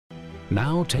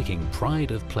Now taking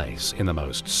pride of place in the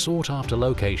most sought-after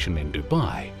location in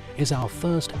Dubai is our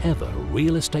first ever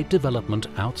real estate development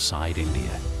outside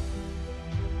India.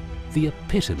 The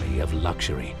epitome of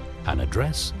luxury, an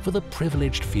address for the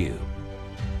privileged few.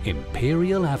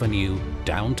 Imperial Avenue,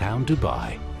 downtown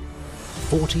Dubai.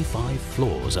 45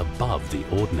 floors above the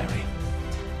ordinary.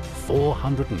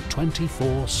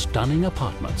 424 stunning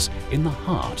apartments in the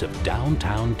heart of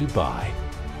downtown Dubai,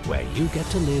 where you get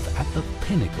to live at the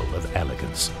pinnacle of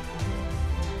elegance.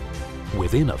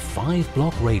 Within a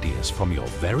 5-block radius from your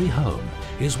very home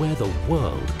is where the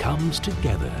world comes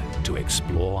together to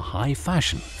explore high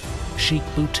fashion, chic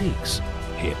boutiques,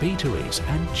 hip eateries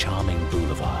and charming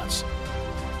boulevards.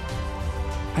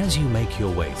 As you make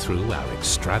your way through our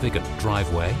extravagant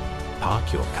driveway,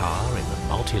 park your car in the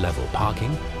multi-level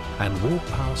parking and walk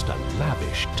past a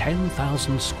lavish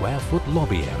 10,000 square foot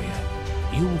lobby area,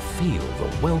 you'll feel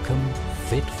the welcome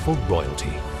fit for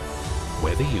royalty.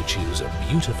 Whether you choose a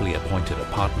beautifully appointed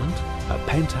apartment, a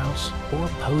penthouse or a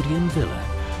podium villa,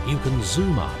 you can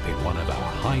zoom up in one of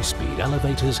our high-speed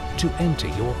elevators to enter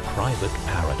your private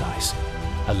paradise.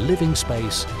 A living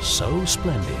space so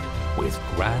splendid with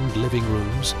grand living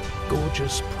rooms,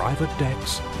 gorgeous private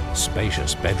decks,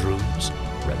 spacious bedrooms,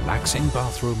 relaxing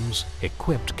bathrooms,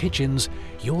 equipped kitchens,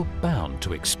 you're bound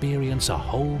to experience a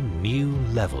whole new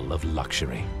level of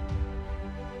luxury.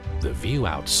 The view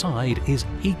outside is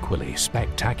equally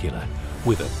spectacular,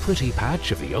 with a pretty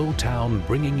patch of the old town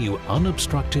bringing you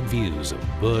unobstructed views of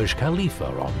Burj Khalifa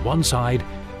on one side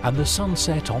and the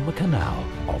sunset on the canal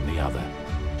on the other.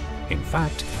 In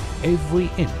fact, every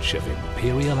inch of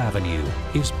Imperial Avenue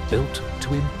is built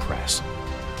to impress.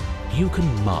 You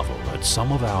can marvel at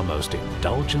some of our most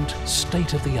indulgent,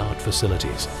 state-of-the-art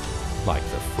facilities, like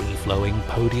the free-flowing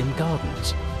podium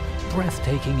gardens,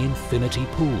 breathtaking infinity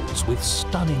pools with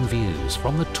stunning views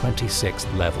from the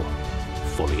 26th level,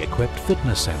 fully equipped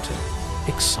fitness center,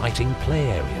 exciting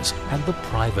play areas and the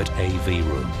private AV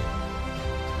room.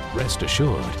 Rest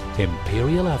assured,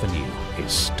 Imperial Avenue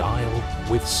is style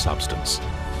with substance.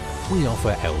 We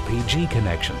offer LPG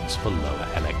connections for lower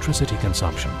electricity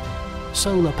consumption,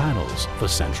 solar panels for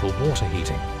central water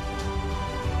heating,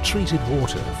 treated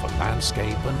water for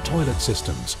landscape and toilet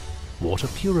systems, water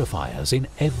purifiers in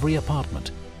every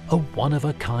apartment, a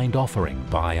one-of-a-kind offering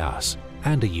by us,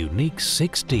 and a unique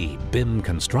 6D BIM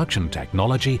construction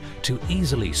technology to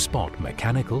easily spot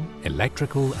mechanical,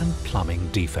 electrical and plumbing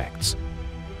defects.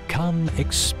 Come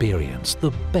experience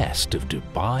the best of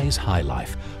Dubai's high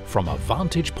life from a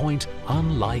vantage point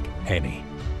unlike any.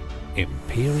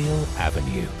 Imperial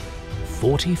Avenue,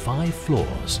 45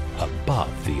 floors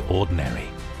above the ordinary.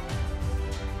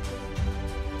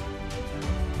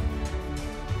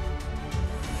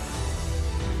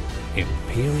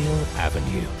 Imperial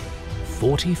Avenue,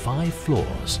 45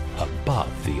 floors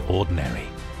above the ordinary.